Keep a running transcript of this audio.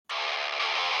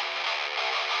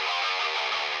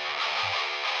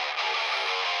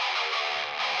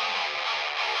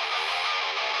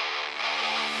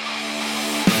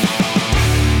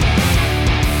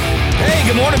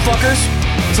fuckers.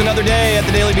 It's another day at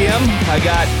the Daily BM. I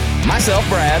got myself,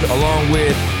 Brad, along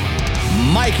with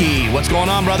Mikey. What's going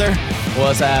on, brother?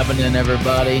 What's happening,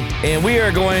 everybody? And we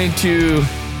are going to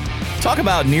talk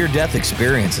about near-death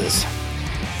experiences.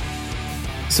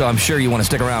 So I'm sure you want to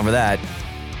stick around for that,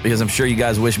 because I'm sure you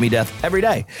guys wish me death every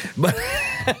day. But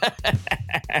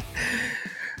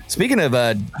speaking of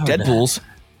Deadpools,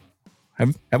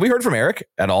 have we heard from Eric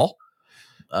at all?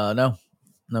 No,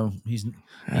 he's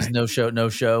no show,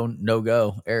 no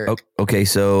go. Eric. Okay,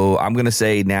 so I'm gonna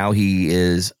say now he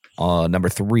is number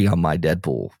 3 on my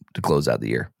Deadpool to close out the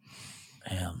year.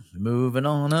 Damn, moving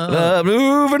on up.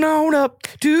 Moving on up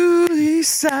to the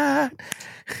side.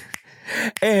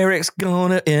 Eric's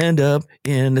gonna end up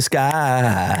in the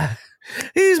sky.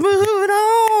 He's moving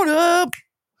on up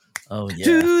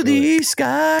to the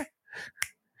sky.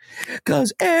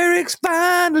 'Cause Eric's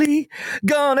finally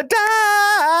gonna die.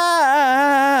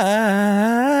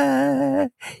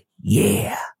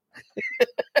 Yeah.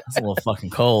 It's a little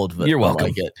fucking cold, but You're welcome. I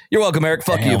like it. You're welcome, Eric.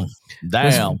 Fuck you.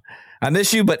 Damn. I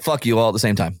miss you, but fuck you all at the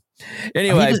same time.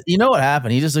 Anyway. You know what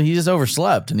happened? He just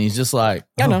overslept, and he's just like,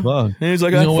 I know. Fuck. He's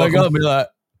like, He's gonna wake up and be like,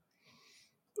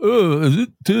 is it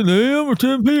 10 a.m. or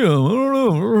 10 p.m.? I don't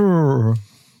know.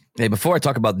 Hey, before I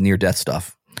talk about the near-death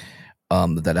stuff,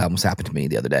 that almost happened to me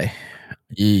the other day.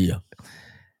 Yeah.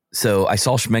 So I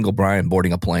saw Schmengel Brian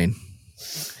boarding a plane.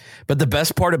 But the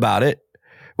best part about it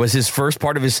was his first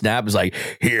part of his snap was like,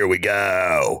 here we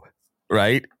go.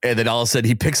 Right? And then all of a sudden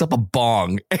he picks up a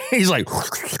bong. And he's like,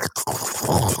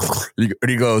 and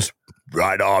he goes,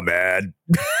 right on, man.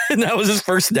 And that was his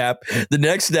first snap. The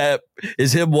next snap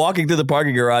is him walking through the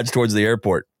parking garage towards the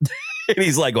airport. And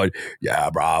he's like going, yeah,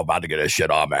 bro, I'm about to get his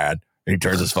shit on, man. And he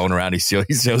turns his phone around. He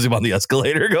shows him on the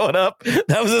escalator going up.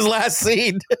 That was his last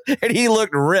scene. And he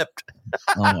looked ripped.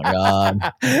 Oh, my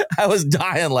God. I was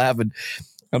dying laughing.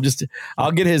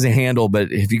 I'll get his handle,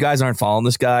 but if you guys aren't following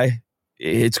this guy,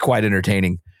 it's quite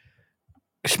entertaining.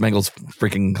 Schmengel's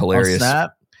freaking hilarious.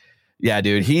 Snap? Yeah,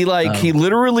 dude. He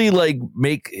literally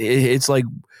it's like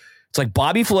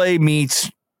Bobby Flay meets,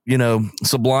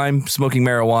 Sublime smoking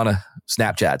marijuana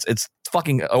Snapchats. It's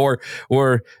fucking or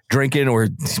drinking or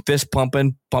fist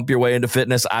pumping, pump your way into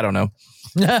fitness. I don't know.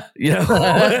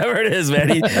 Whatever it is,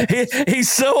 man. He's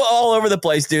so all over the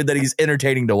place, dude, that he's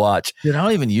entertaining to watch. Dude, I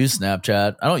don't even use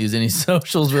Snapchat. I don't use any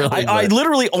socials really. I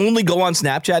literally only go on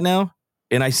Snapchat now,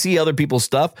 and I see other people's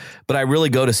stuff, but I really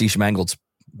go to see Schmengel's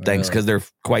things because they're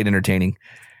quite entertaining.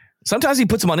 Sometimes he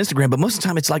puts them on Instagram, but most of the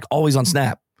time it's like always on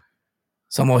Snap.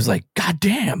 So I'm always like, God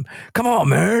damn, come on,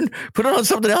 man. Put it on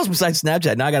something else besides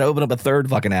Snapchat. Now I got to open up a third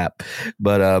fucking app.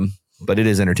 But it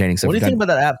is entertaining. So what do you think about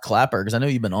that app Clapper? Because I know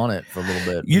you've been on it for a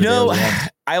little bit.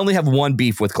 I only have one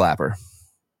beef with Clapper.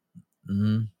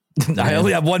 Mm-hmm. I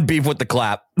only have one beef with the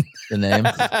clap. The name?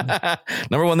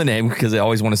 Number one, the name, because I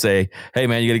always want to say, hey,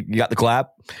 man, you got the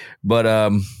clap. But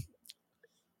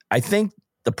I think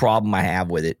the problem I have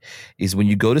with it is when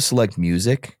you go to select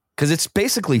music, because it's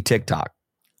basically TikTok.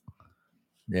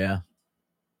 Yeah.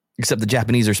 Except the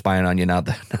Japanese are spying on you, not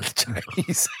the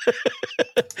Chinese.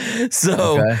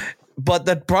 But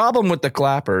the problem with the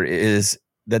Clapper is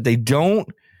that they don't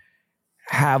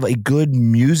have a good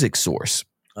music source.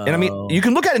 And I mean, you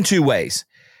can look at it in two ways.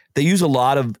 They use a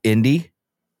lot of indie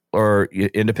or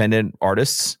independent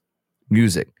artists'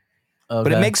 music. Okay.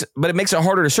 But it makes it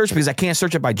harder to search because I can't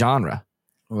search it by genre.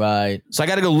 Right. So I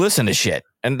got to go listen to shit.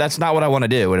 And that's not what I want to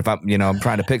do. And if I'm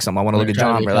trying to pick something, I want to look at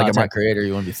genre. Like a creator,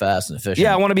 you want to be fast and efficient.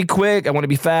 Yeah, I want to be quick. I want to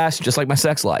be fast, just like my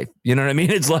sex life. You know what I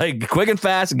mean? It's like quick and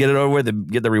fast and get it over with and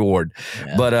get the reward.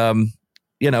 Yeah. But,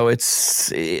 that's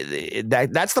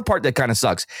the part that kind of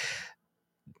sucks.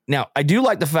 Now, I do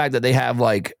like the fact that they have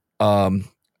I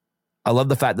love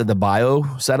the fact that the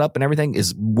bio setup and everything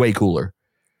is way cooler.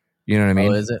 You know what I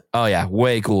mean? Oh, is it? Oh, yeah.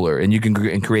 Way cooler. And you can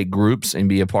create groups and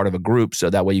be a part of a group. So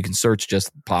that way you can search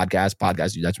just podcasts. That's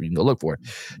what you can go look for.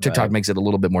 Right. TikTok makes it a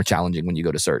little bit more challenging when you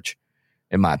go to search,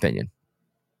 in my opinion.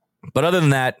 But other than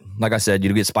that, like I said,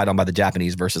 you get spied on by the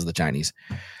Japanese versus the Chinese.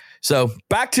 So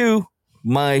back to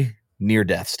my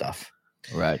near-death stuff.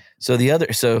 Right. So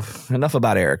enough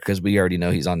about Eric, because we already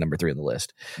know he's on number 3 on the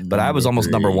list. But I was almost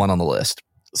number 1 on the list.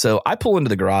 So I pull into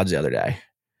the garage the other day.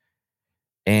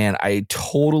 And I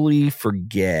totally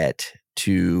forget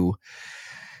to,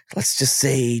 let's just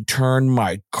say, turn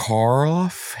my car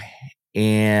off.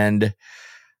 And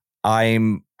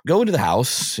I'm going to the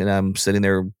house and I'm sitting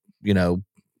there,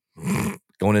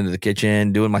 going into the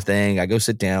kitchen, doing my thing. I go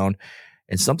sit down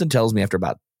and something tells me after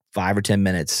about 5 or 10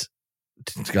 minutes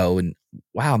to go and,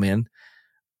 wow, man,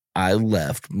 I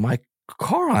left my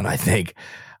car on, I think.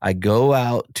 I go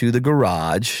out to the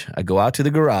garage. I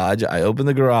open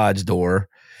the garage door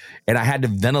and I had to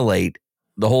ventilate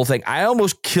the whole thing. I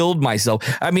almost killed myself.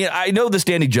 I mean, I know the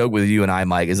standing joke with you and I,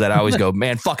 Mike, is that I always go,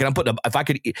 man, fuck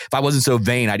it. If I wasn't so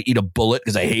vain, I'd eat a bullet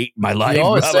because I hate my life. You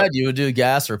always said you would do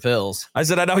gas or pills. I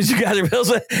said I'd always do gas or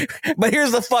pills. But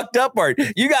here's the fucked up part.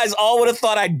 You guys all would have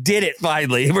thought I did it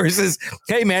finally versus,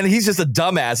 hey, man, he's just a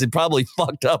dumbass and probably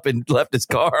fucked up and left his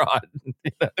car on.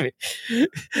 You know what I mean?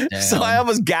 So I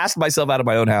almost gassed myself out of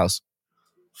my own house.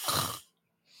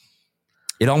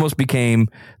 It almost became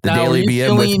the now, Daily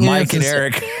BM with Mike and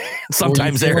Eric.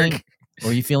 Sometimes Eric.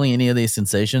 Were you feeling any of these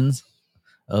sensations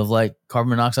of like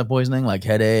carbon monoxide poisoning, like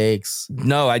headaches?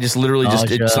 No, I just literally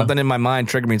something in my mind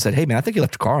triggered me and said, hey, man, I think you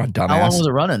left your car on, dumbass. How long was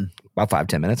it running? About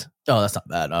 5-10 minutes. Oh, that's not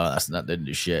bad. Oh, didn't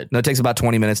do shit. No, it takes about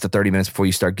 20 minutes to 30 minutes before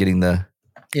you start getting the...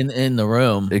 In the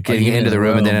room. Getting into the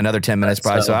room and then another 10 minutes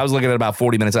probably. So I was looking at about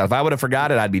 40 minutes out. If I would have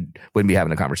forgot it, wouldn't be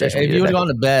having a conversation. If you would have gone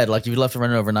to bed, like if you left it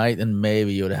running overnight, then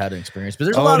maybe you would have had an experience. But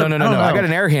there's a lot no. of, I got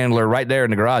an air handler right there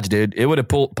in the garage, dude. It would have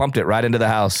pumped it right into the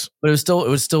house. But it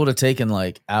would have taken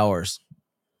like hours.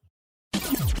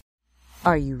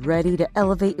 Are you ready to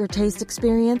elevate your taste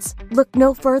experience? Look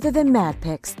no further than Mad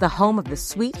Picks, the home of the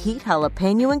sweet heat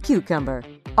jalapeno and cucumber.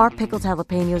 Our pickled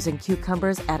jalapenos and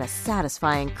cucumbers add a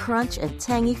satisfying crunch and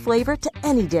tangy flavor to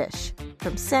any dish.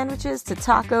 From sandwiches to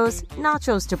tacos,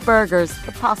 nachos to burgers,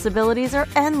 the possibilities are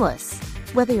endless.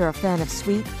 Whether you're a fan of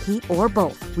sweet, heat, or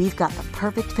both, we've got the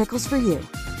perfect pickles for you.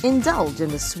 Indulge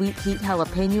in the sweet heat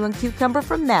jalapeno and cucumber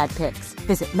from Mad Picks.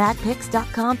 Visit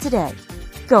madpicks.com today.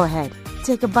 Go ahead,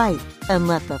 take a bite, and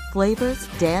let the flavors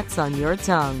dance on your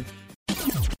tongue.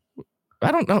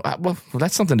 I don't know. Well,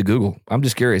 that's something to Google. I'm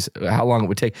just curious how long it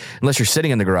would take, unless you're sitting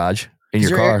in the garage in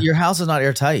your car. Your house is not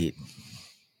airtight.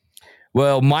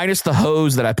 Well, minus the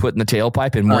hose that I put in the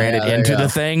tailpipe and ran it into the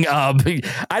thing. I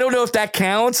don't know if that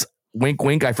counts. Wink,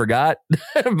 wink. I forgot,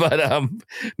 but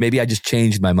maybe I just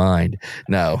changed my mind.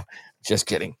 No, just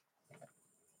kidding.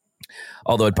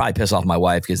 Although it'd probably piss off my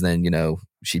wife because then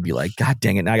she'd be like, "God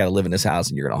dang it! Now I got to live in this house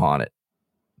and you're going to haunt it."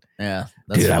 Yeah,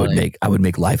 that's dude, funny. I would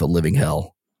make life a living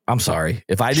hell. I'm sorry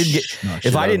if I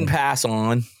didn't pass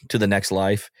on to the next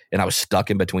life and I was stuck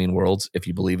in between worlds. If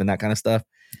you believe in that kind of stuff,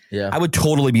 yeah, I would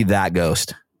totally be that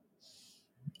ghost.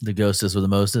 The ghostess with the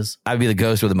mostest. I'd be the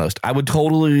ghost with the most. I would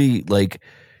totally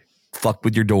fuck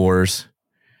with your doors,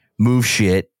 move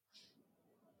shit.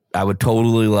 I would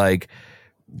totally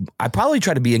I'd probably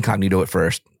try to be incognito at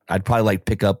first. I'd probably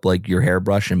pick up your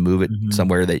hairbrush and move it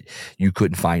somewhere that you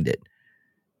couldn't find it.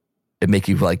 It'd make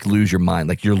you lose your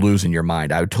mind. You're losing your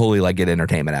mind. I would totally get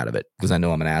entertainment out of it because I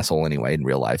know I'm an asshole anyway in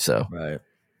real life. So, right.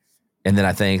 And then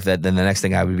I think that then the next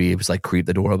thing I would be was creep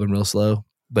the door open real slow,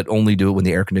 but only do it when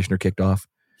the air conditioner kicked off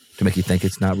to make you think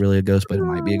it's not really a ghost, but it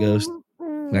might be a ghost.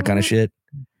 That kind of shit.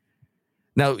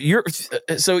 Now you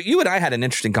and I had an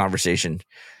interesting conversation.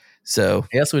 So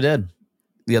yes, we did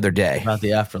the other day about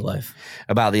the afterlife.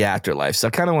 So I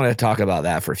kind of want to talk about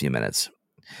that for a few minutes.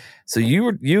 So you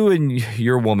and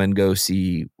your woman go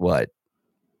see what?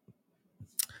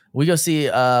 We go see.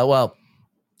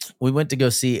 We went to go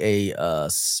see a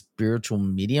spiritual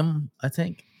medium. I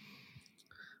think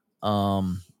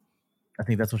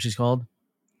that's what she's called.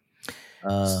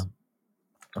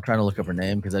 I'm trying to look up her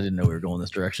name because I didn't know we were going this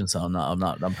direction. So I'm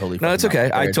totally. No, it's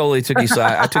okay. I totally took you.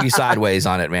 I took you sideways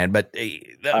on it, man. But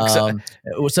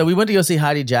so we went to go see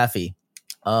Heidi Jaffe.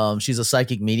 She's a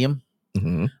psychic medium.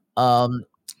 Mm-hmm.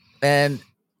 And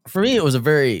for me, it was a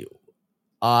very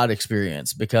odd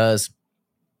experience because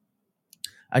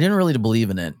I didn't really believe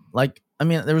in it.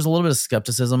 There was a little bit of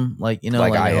skepticism, I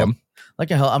am.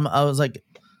 I was like,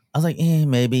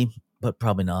 maybe, but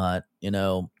probably not,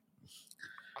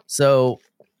 So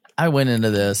I went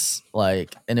into this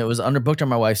and it was underbooked on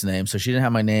my wife's name. So she didn't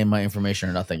have my name, my information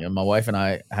or nothing. And my wife and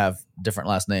I have different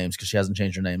last names because she hasn't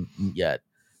changed her name yet.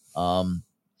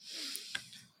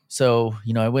 So,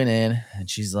 I went in and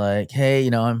she's like, hey,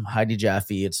 I'm Heidi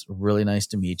Jaffe. It's really nice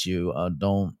to meet you.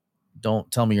 Don't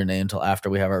tell me your name until after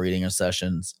we have our reading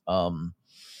sessions. And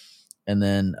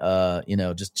then,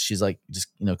 she's like,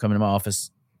 come into my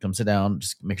office, come sit down,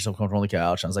 just make yourself comfortable on the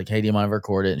couch. I was like, hey, do you mind if I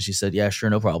record it? And she said, yeah, sure.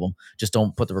 No problem. Just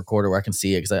don't put the recorder where I can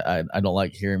see it. Cause I don't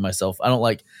like hearing myself. I don't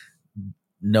like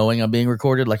knowing I'm being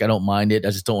recorded. I don't mind it.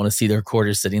 I just don't want to see the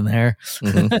recorder sitting there.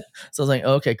 Mm-hmm. So I was like,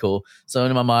 okay, cool. So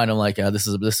in my mind, I'm like, this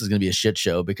is going to be a shit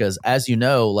show because as you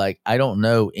know, I don't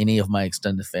know any of my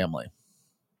extended family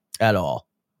at all.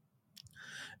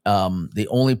 The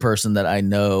only person that I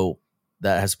know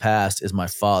that has passed is my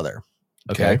father.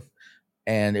 Okay.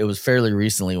 And it was fairly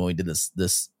recently when we did this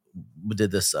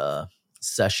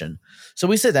session. So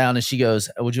we sit down and she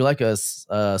goes, would you like a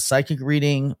psychic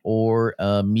reading or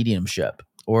a mediumship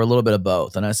or a little bit of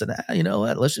both? And I said, you know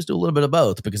what? Let's just do a little bit of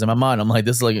both, because in my mind, I'm like,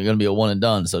 this is like going to be a one and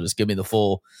done. So just give me the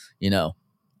full, the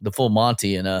full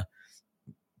Monty, and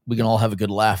we can all have a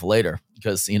good laugh later,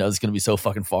 because, it's going to be so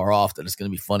fucking far off that it's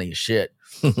going to be funny as shit.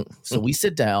 So we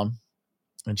sit down,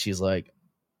 and she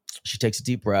takes a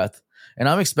deep breath. And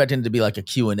I'm expecting it to be like a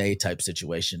Q&A type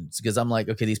situation, because I'm like,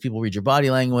 okay, these people read your body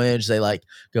language. They like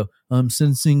go, I'm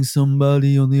sensing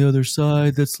somebody on the other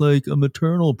side that's like a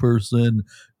maternal person.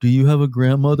 Do you have a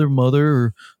grandmother, mother,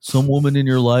 or some woman in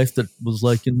your life that was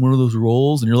like in one of those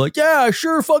roles? And you're like, yeah, I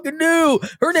sure fucking do.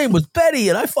 Her name was Betty,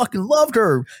 and I fucking loved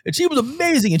her. And she was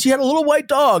amazing. And she had a little white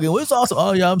dog. And it was awesome.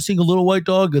 Oh, yeah, I'm seeing a little white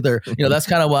dog there. That's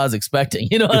kind of what I was expecting.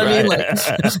 You know what I mean? Like,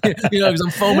 because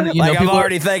I'm foaming. Like, I'm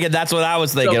already thinking that's what I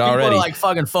was thinking already. Are like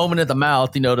fucking foaming at the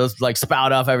mouth, to like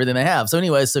spout off everything they have. So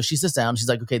anyway, so she sits down. She's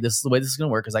like, okay, this is the way this is going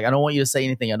to work. It's like, I don't want you to say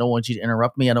anything. I don't want you to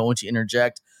interrupt me. I don't want you to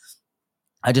interject.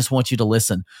 I just want you to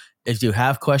listen. If you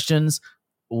have questions,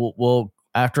 we'll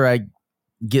after I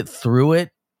get through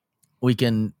it, we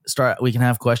can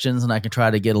have questions, and I can try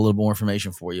to get a little more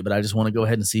information for you. But I just want to go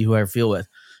ahead and see who I feel with.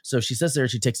 So she sits there,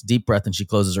 she takes a deep breath, and she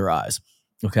closes her eyes.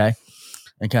 Okay.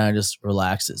 And kind of just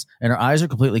relaxes. And her eyes are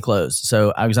completely closed.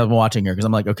 So I was watching her, because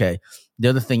I'm like, okay. The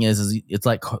other thing is it's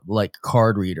like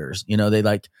card readers.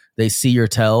 They see your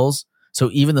tells. So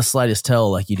even the slightest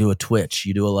tell, like you do a twitch,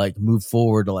 you do a like move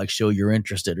forward to like show you're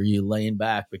interested, or you laying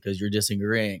back because you're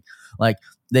disagreeing. Like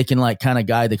they can like kind of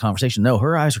guide the conversation. No,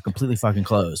 her eyes are completely fucking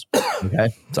closed. Okay.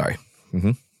 Sorry.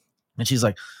 Mm-hmm. And she's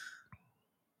like,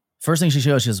 first thing she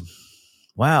shows, she goes,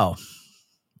 wow,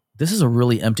 this is a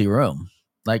really empty room.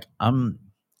 Like I'm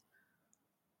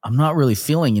not really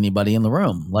feeling anybody in the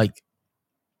room. Like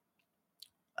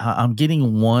I'm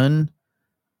getting one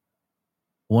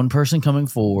person coming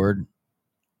forward.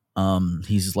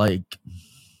 He's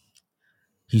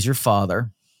your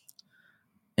father,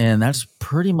 and that's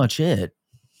pretty much it.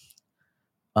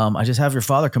 I just have your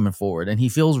father coming forward, and he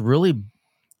feels really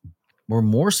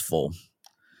remorseful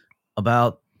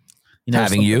about,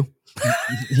 having you.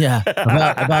 Yeah.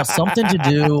 About something to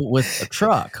do with a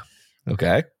truck.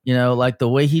 Okay. Like the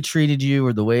way he treated you,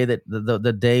 or the way that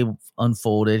the day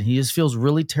unfolded, he just feels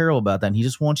really terrible about that. And he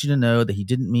just wants you to know that he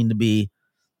didn't mean to be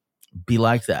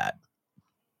like that.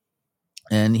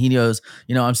 And he goes,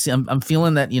 I'm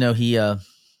feeling that, he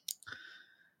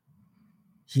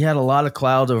had a lot of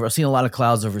clouds over. I've seen a lot of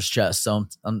clouds over his chest. So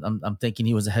I'm thinking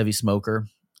he was a heavy smoker.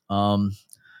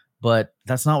 But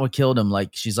that's not what killed him.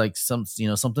 Like she's like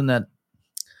something that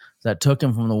took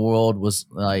him from the world was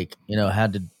like, it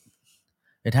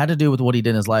had to do with what he did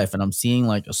in his life. And I'm seeing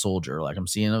like a soldier, like I'm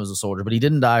seeing it was a soldier, but he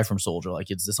didn't die from soldier. Like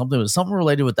it's something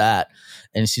related with that.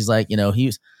 And she's like,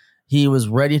 he was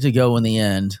ready to go in the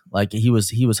end. Like he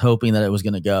was hoping that it was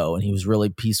going to go, and he was really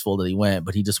peaceful that he went,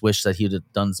 but he just wished that he would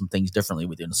have done some things differently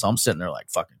with you. And so I'm sitting there like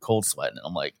fucking cold sweating. And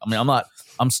I'm like,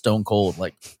 I'm stone cold,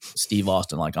 like Steve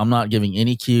Austin. Like I'm not giving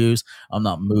any cues. I'm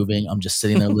not moving. I'm just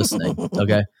sitting there listening.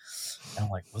 Okay. And I'm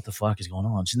like, what the fuck is going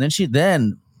on? And then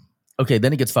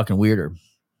it gets fucking weirder.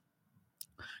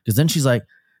 Because then she's like,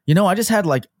 I just had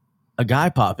like a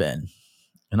guy pop in.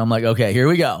 And I'm like, okay, here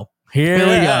we go. Here we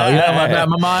go.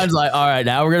 My mind's like, all right,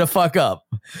 now we're going to fuck up.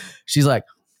 She's like,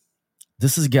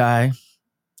 this is a guy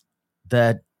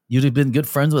that you'd have been good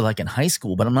friends with like in high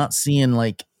school, but I'm not seeing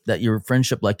like that your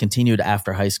friendship like continued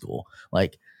after high school.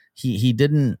 Like he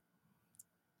didn't.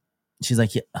 She's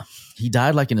like, he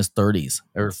died like in his 30s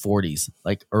or 40s,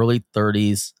 like early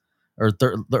 30s or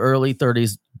the early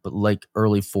 30s, but like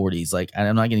early 40s. Like,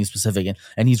 I'm not getting specific.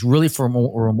 And he's really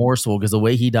remorseful because the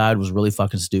way he died was really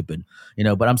fucking stupid,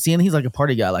 but I'm seeing he's like a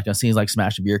party guy. Like I'm seeing he's like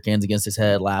smashing beer cans against his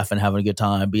head, laughing, having a good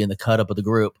time, being the cut up of the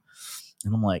group.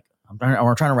 And I'm like, I'm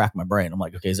trying to rack my brain. I'm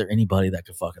like, okay, is there anybody that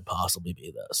could fucking possibly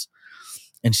be this?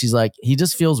 And she's like, he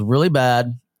just feels really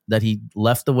bad that he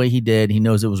left the way he did. He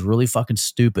knows it was really fucking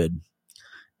stupid.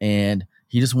 And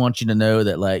he just wants you to know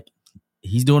that like,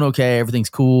 he's doing okay. Everything's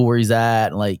cool where he's at.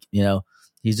 And like,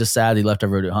 he's just sad he left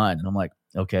everybody behind. And I'm like,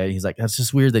 okay. He's like, that's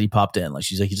just weird that he popped in. Like,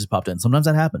 she's like, he just popped in. Sometimes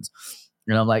that happens.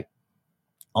 And I'm like,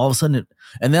 all of a sudden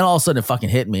it fucking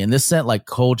hit me. And this sent like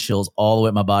cold chills all the way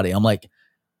up my body. I'm like,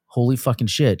 holy fucking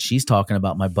shit. She's talking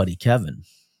about my buddy Kevin,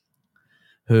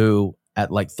 who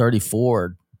at like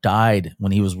 34 died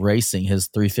when he was racing his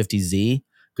 350Z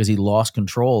because he lost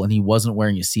control and he wasn't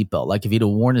wearing a seatbelt. Like if he'd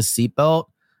have worn his seatbelt,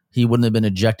 he wouldn't have been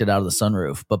ejected out of the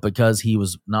sunroof. But because he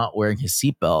was not wearing his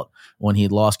seatbelt, when he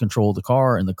lost control of the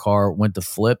car and the car went to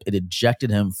flip, it ejected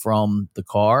him from the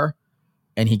car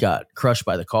and he got crushed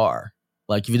by the car.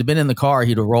 Like if he'd have been in the car,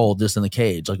 he'd have rolled just in the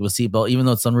cage, like with a seatbelt. Even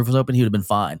though the sunroof was open, he would have been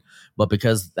fine. But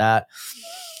because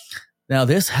now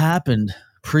this happened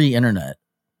pre-internet.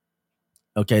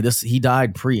 Okay, he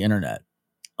died pre-internet.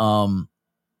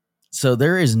 So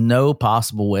there is no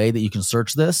possible way that you can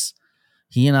search this.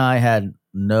 He and I had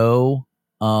no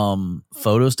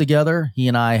photos together.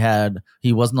 He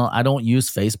wasn't, I don't use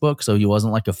Facebook, so he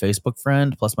wasn't like a Facebook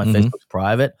friend. Plus my Facebook's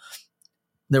private.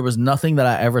 There was nothing that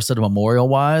I ever said memorial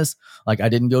wise. Like I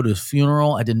didn't go to his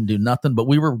funeral. I didn't do nothing, but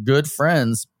we were good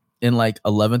friends in like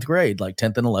 11th grade, like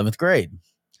 10th and 11th grade,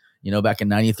 back in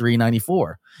 93,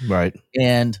 94. Right.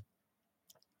 And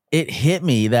it hit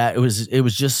me that it was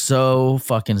just so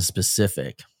fucking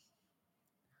specific.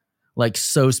 Like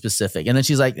so specific. And then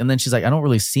she's like, I don't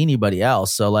really see anybody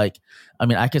else. So like, I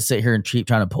mean, I could sit here and keep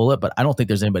trying to pull it, but I don't think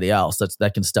there's anybody else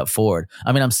that can step forward.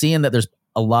 I mean, I'm seeing that there's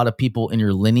a lot of people in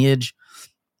your lineage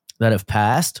that have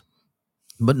passed,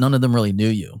 but none of them really knew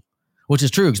you, which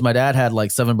is true. Because my dad had like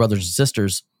 7 brothers and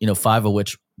sisters, 5 of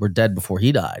which were dead before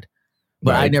he died.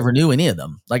 But I never knew any of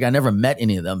them. Like I never met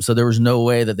any of them. So there was no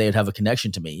way that they'd have a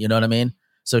connection to me. You know what I mean?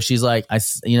 So she's like,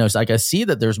 it's like, I see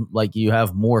that there's like, you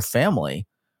have more family,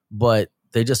 but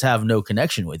they just have no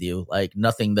connection with you. Like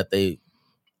nothing that they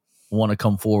want to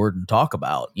come forward and talk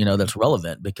about, that's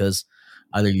relevant because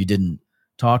either you didn't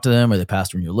talk to them or they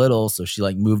passed when you're little. So she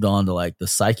like moved on to like the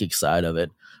psychic side of it,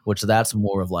 which that's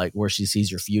more of like where she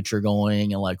sees your future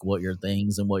going and like what your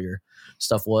things and what your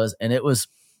stuff was. And it was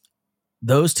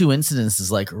those 2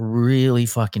 incidences like really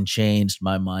fucking changed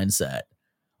my mindset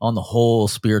on the whole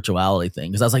spirituality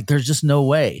thing. Cause I was like, there's just no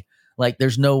way, like,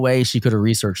 there's no way she could have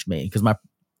researched me. Cause my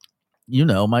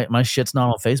shit's not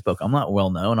on Facebook. I'm not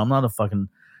well known. I'm not a fucking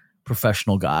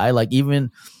professional guy. Like and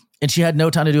she had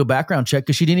no time to do a background check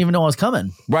because she didn't even know I was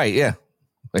coming. Right. Yeah.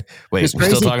 Wait, we're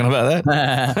still talking about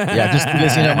that? Yeah. Just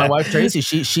because, my wife, Tracy,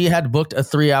 she had booked a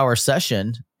 3-hour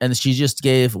session and she just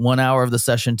gave 1 hour of the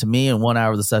session to me and 1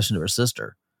 hour of the session to her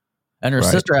sister. And her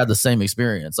sister had the same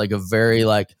experience, like a very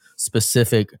like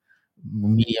specific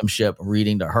mediumship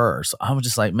reading to her. So I was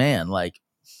just like, man, like,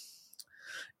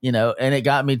 and it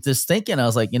got me just thinking. I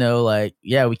was like,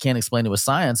 yeah, we can't explain it with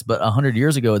science, but 100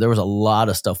 years ago, there was a lot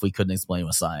of stuff we couldn't explain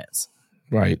with science.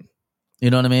 Right. You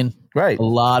know what I mean? Right. A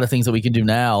lot of things that we can do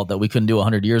now that we couldn't do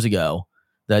 100 years ago,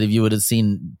 that if you would have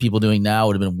seen people doing now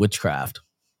would have been witchcraft.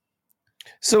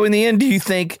 So in the end, do you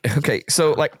think, okay,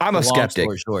 so like I'm a skeptic.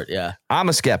 Long story short, yeah. I'm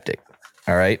a skeptic.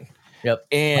 All right. Yep.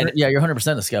 And yeah, you're 100%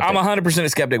 a skeptic. I'm 100% a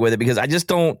skeptic with it because I just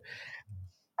don't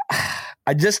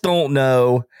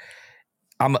know.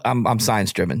 I'm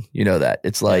science driven. You know that.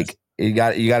 It's like you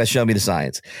got to show me the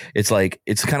science. It's like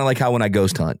it's kind of like how when I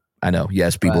ghost hunt. I know.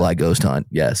 Yes, people I ghost hunt.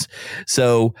 Yes.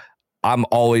 So I'm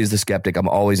always the skeptic. I'm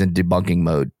always in debunking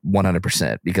mode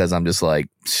 100% because I'm just like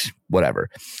whatever.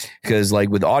 Because like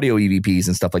with audio EVPs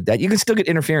and stuff like that, you can still get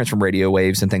interference from radio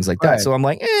waves and things like that. So I'm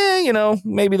like,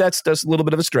 maybe that's just a little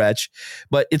bit of a stretch,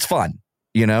 but it's fun,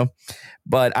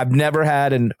 But I've never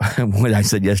had what I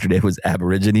said yesterday was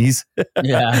aborigines.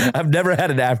 Yeah. I've never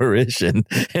had an apparition.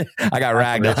 I got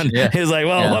ragged on. Yeah. He was like,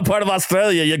 well, what part of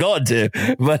Australia you going to?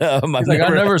 But I've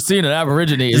never seen an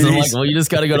aborigines. I'm like, well, you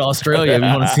just got to go to Australia if you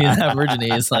want to see an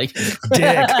aborigines. Like,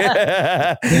 dick.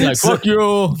 He's like, fuck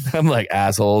you. I'm like,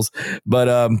 assholes. But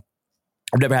I've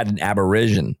never had an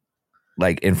aberration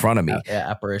like in front of me. Yeah,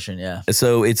 apparition, yeah.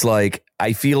 So it's like,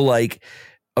 I feel like,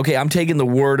 okay, I'm taking the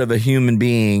word of a human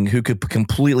being who could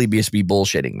completely just be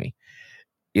bullshitting me.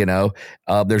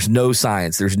 There's no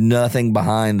science. There's nothing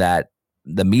behind that,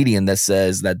 the medium that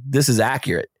says that this is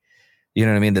accurate. You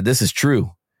know what I mean? That this is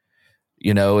true.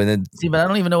 And then see, but I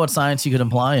don't even know what science you could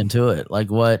imply into it.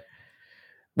 Like what?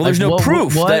 Well, there's no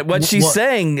proof that what she's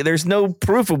saying. There's no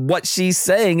proof of what she's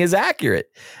saying is accurate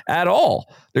at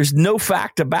all. There's no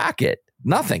fact to back it.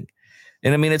 Nothing.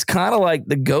 And I mean, it's kind of like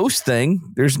the ghost thing.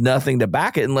 There's nothing to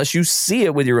back it unless you see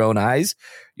it with your own eyes.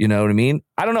 You know what I mean?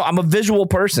 I don't know. I'm a visual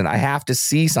person. I have to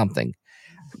see something.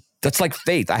 That's like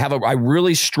faith. I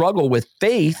really struggle with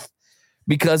faith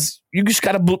because you just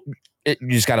got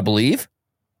to believe.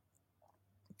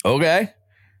 Okay.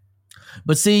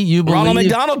 But see, you believe Ronald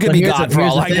McDonald could be God for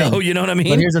all I know. You know what I mean?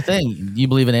 But here's the thing. You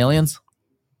believe in aliens?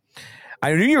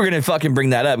 I knew you were going to fucking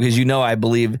bring that up because I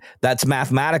believe that's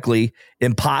mathematically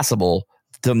impossible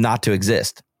to not to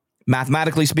exist.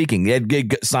 Mathematically speaking,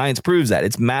 science proves that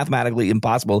it's mathematically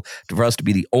impossible for us to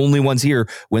be the only ones here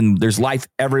when there's life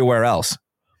everywhere else.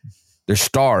 There's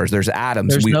stars, there's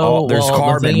atoms, there's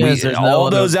carbon, all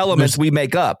those elements we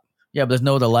make up. Yeah, but there's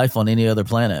no other life on any other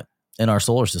planet in our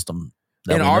solar system.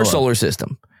 In our solar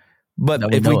system.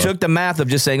 But if we took the math of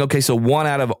just saying, okay, so 1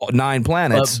 out of 9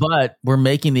 planets. But we're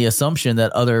making the assumption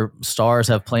that other stars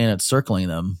have planets circling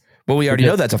them. Well, we already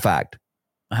know that's a fact.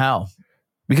 How?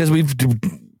 Because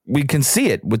we can see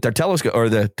it with our telescope or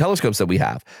the telescopes that we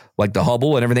have, like the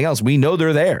Hubble and everything else. We know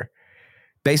they're there.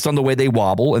 based on the way they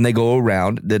wobble and they go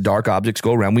around, the dark objects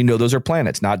go around. We know those are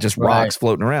planets, not just rocks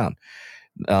floating around.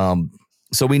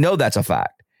 So we know that's a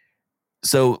fact.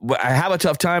 So I have a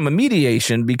tough time with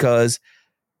mediation because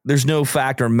there's no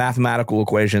fact or mathematical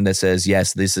equation that says,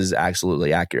 yes, this is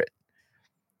absolutely accurate.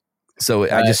 So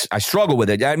I struggle with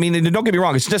it. I mean, don't get me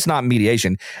wrong. It's just not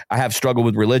mediation. I have struggled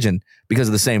with religion because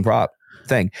of the same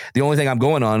thing. The only thing I'm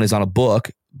going on is on a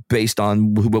book based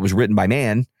on what was written by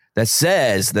man that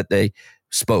says that they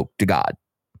spoke to God.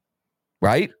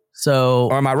 Right? So,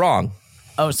 or am I wrong?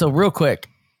 Oh, so real quick,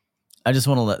 I just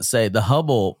want to say the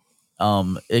Hubble,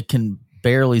 it can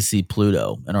barely see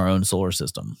Pluto in our own solar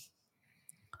system.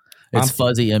 It's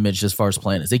fuzzy image as far as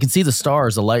planets. They can see the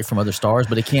stars, the light from other stars,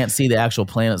 but it can't see the actual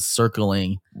planets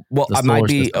circling. Well, I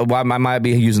might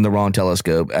be using the wrong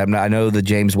telescope. I know the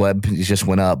James Webb just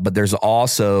went up, but there's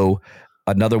also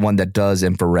another one that does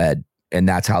infrared, and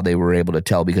that's how they were able to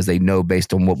tell because they know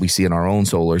based on what we see in our own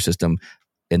solar system.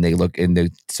 And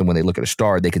so when they look at a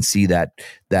star, they can see that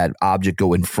object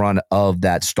go in front of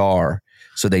that star.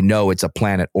 So they know it's a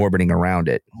planet orbiting around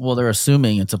it. Well, they're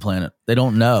assuming it's a planet. They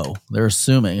don't know. They're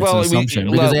assuming it's an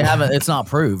assumption because they haven't. It's not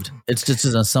proved. It's just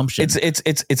an assumption.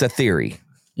 It's a theory.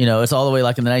 You know, it's all the way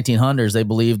like in the 1900s. They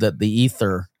believed that the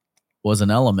ether was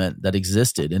an element that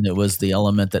existed, and it was the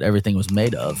element that everything was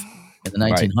made of in the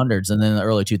 1900s. Right. And then in the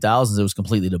early 2000s, it was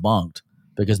completely debunked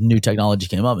because new technology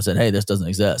came up and said, "Hey, this doesn't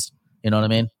exist." You know what I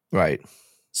mean? Right.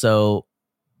 So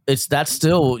that's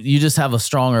still, you just have a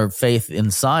stronger faith in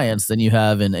science than you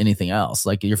have in anything else.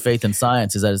 Like your faith in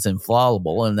science is that it's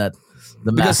infallible and that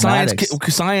the mathematics.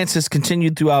 Science has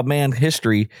continued throughout man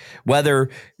history, whether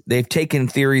they've taken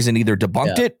theories and either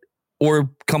debunked it or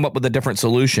come up with a different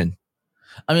solution.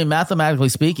 I mean, mathematically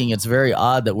speaking, it's very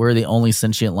odd that we're the only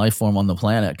sentient life form on the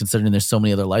planet, considering there's so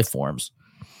many other life forms.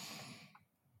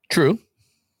 True.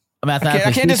 I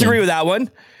can't disagree with that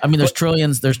one. I mean, there's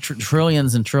trillions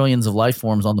and trillions of life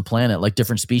forms on the planet, like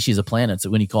different species of planets.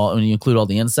 When you include all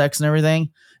the insects and everything,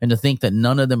 and to think that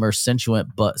none of them are sentient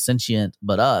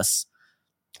but us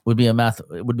would be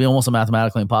almost a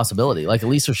mathematical impossibility. Like at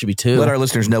least there should be two. Let our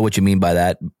listeners know what you mean by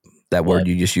that word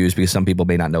you just used, because some people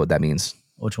may not know what that means.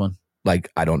 Which one?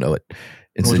 Like I don't know it.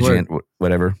 Insentient,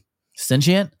 whatever.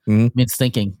 Sentient means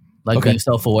thinking, like being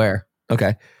self-aware.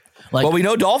 Okay. Well, we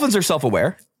know dolphins are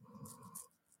self-aware.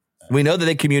 We know that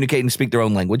they communicate and speak their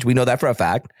own language. We know that for a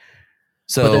fact.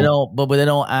 So, but they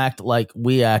don't act like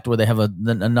we act, where they have a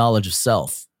knowledge of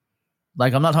self.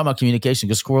 Like I'm not talking about communication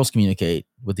because squirrels communicate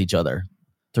with each other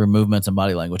through movements and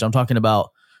body language. I'm talking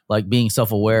about like being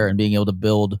self-aware and being able to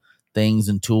build things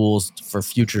and tools for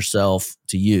future self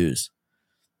to use.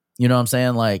 You know what I'm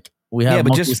saying? Like we have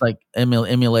monkeys like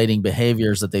emulating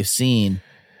behaviors that they've seen,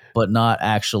 but not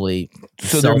actually.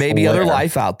 So there may be other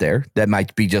life out there that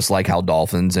might be just like how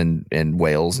dolphins and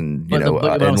whales and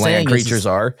and land creatures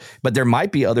are. But there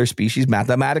might be other species,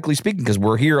 mathematically speaking, because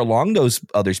we're here along those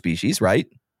other species, right?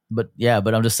 But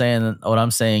I'm just saying. What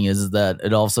I'm saying is that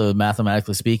it also,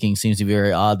 mathematically speaking, seems to be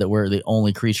very odd that we're the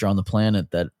only creature on the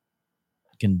planet that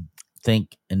can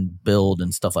think and build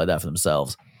and stuff like that for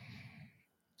themselves.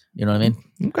 You know what I mean?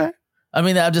 Okay. I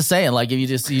mean, I'm just saying, like, if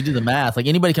you do the math, like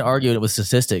anybody can argue it with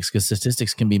statistics because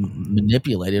statistics can be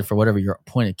manipulated for whatever your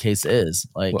point of case is.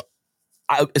 Like,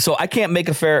 so I can't make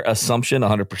a fair assumption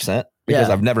 100% because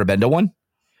I've never been to one.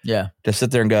 Yeah. Just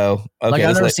sit there and go, okay, like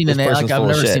I've never seen an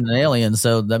alien.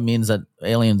 So that means that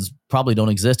aliens probably don't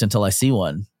exist until I see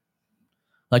one.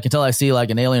 Like until I see like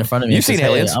an alien in front of me. You've seen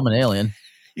aliens. I'm an alien.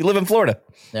 You live in Florida.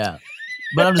 Yeah.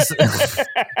 But I'm just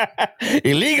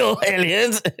illegal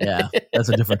aliens. Yeah, that's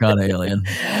a different kind of alien.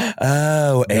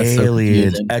 Oh, that's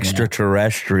aliens, so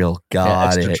extraterrestrial.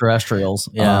 Got it. Extraterrestrials.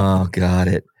 Yeah. Oh, got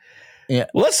it. Yeah.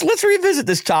 Let's revisit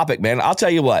this topic, man. I'll tell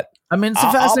you what. I mean, it's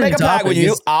a fascinating I'll make a pact with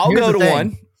you. I'll go to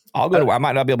one. I'll go to. I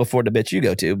might not be able to afford the bitch you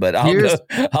go to, but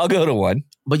I'll go to one.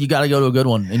 But you got to go to a good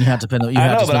one, and you have to spend. You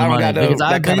have to spend the money because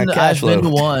I've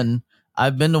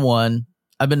been to one.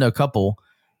 I've been to a couple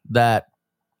that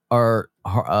are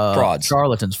frauds,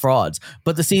 charlatans, frauds.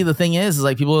 But the thing is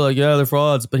like people are like, yeah, they're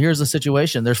frauds. But here's the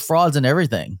situation: there's frauds in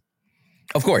everything.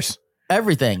 Of course,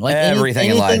 everything. Like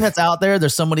anything in life that's out there,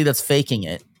 there's somebody that's faking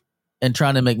it and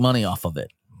trying to make money off of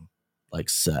it, like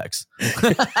sex.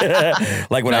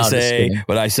 Like when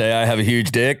I say I have a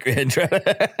huge dick, and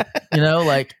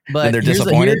like, but and they're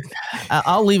disappointed.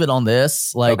 I'll leave it on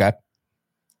this. Like, okay.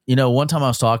 One time I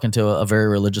was talking to a very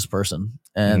religious person,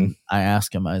 and I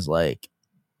asked him, I was like,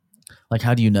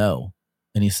 how do you know?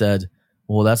 And he said,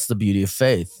 well, that's the beauty of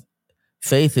faith.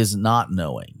 Faith is not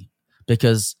knowing,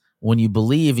 because when you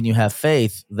believe and you have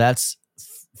faith, that's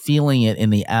feeling it in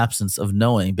the absence of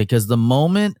knowing. Because the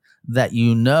moment that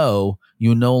you no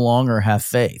longer have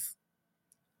faith.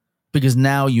 Because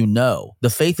now you know. The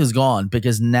faith is gone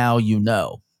because now you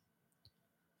know.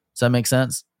 Does that make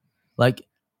sense? Like,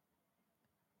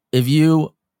 if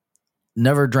you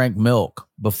never drank milk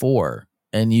before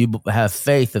and you have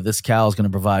faith that this cow is going to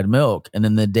provide milk, and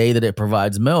then the day that it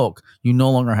provides milk, you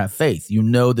no longer have faith. You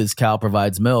know this cow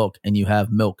provides milk and you have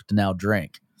milk to now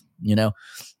drink, you know?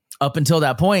 Up until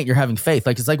that point, you're having faith.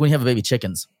 Like, it's like when you have baby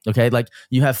chickens, okay? Like,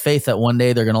 you have faith that one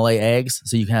day they're going to lay eggs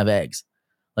so you can have eggs.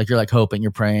 Like, you're like hoping,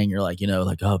 you're praying, you're like, you know,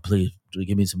 like, oh, please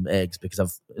give me some eggs because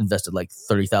I've invested like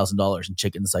 $30,000 in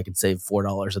chickens so I can save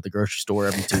 $4 at the grocery store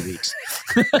every 2 weeks.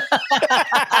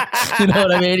 You know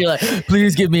what I mean? You're like,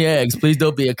 please give me eggs. Please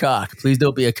don't be a cock. Please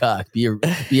don't be a cock. Be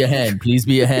a hen. Please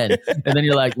be a hen. And then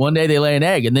you're like, one day they lay an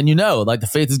egg, and then you know, like, the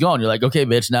faith is gone. You're like, okay,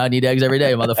 bitch, now I need eggs every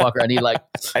day, motherfucker. I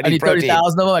need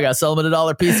 30,000 of them. I got to sell them at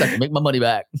 $1 a piece. I can make my money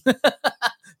back.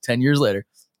 10 years later.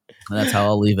 And that's how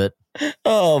I'll leave it.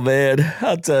 Oh, man.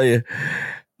 I'll tell you.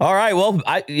 All right. Well,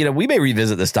 we may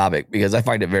revisit this topic because I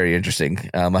find it very interesting.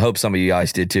 I hope some of you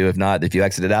guys did too. If not, if you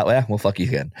exited out, well, fuck you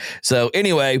again. So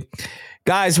anyway,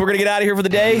 guys, we're going to get out of here for the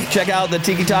day. Check out the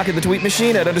Tiki Talk and the Tweet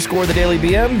Machine at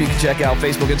 _TheDailyBM. You can check out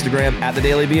Facebook, Instagram at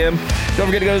TheDailyBM. Don't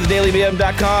forget to go to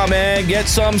TheDailyBM.com and get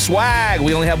some swag.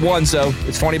 We only have one, so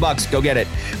it's $20. Go get it.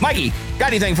 Mikey, got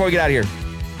anything before we get out of here?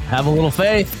 Have a little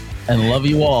faith and love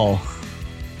you all.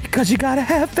 Because you got to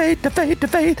have faith to faith to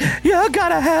faith. You got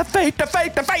to have faith to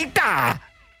faith to faith.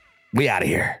 We out of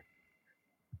here.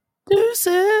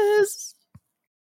 Deuces.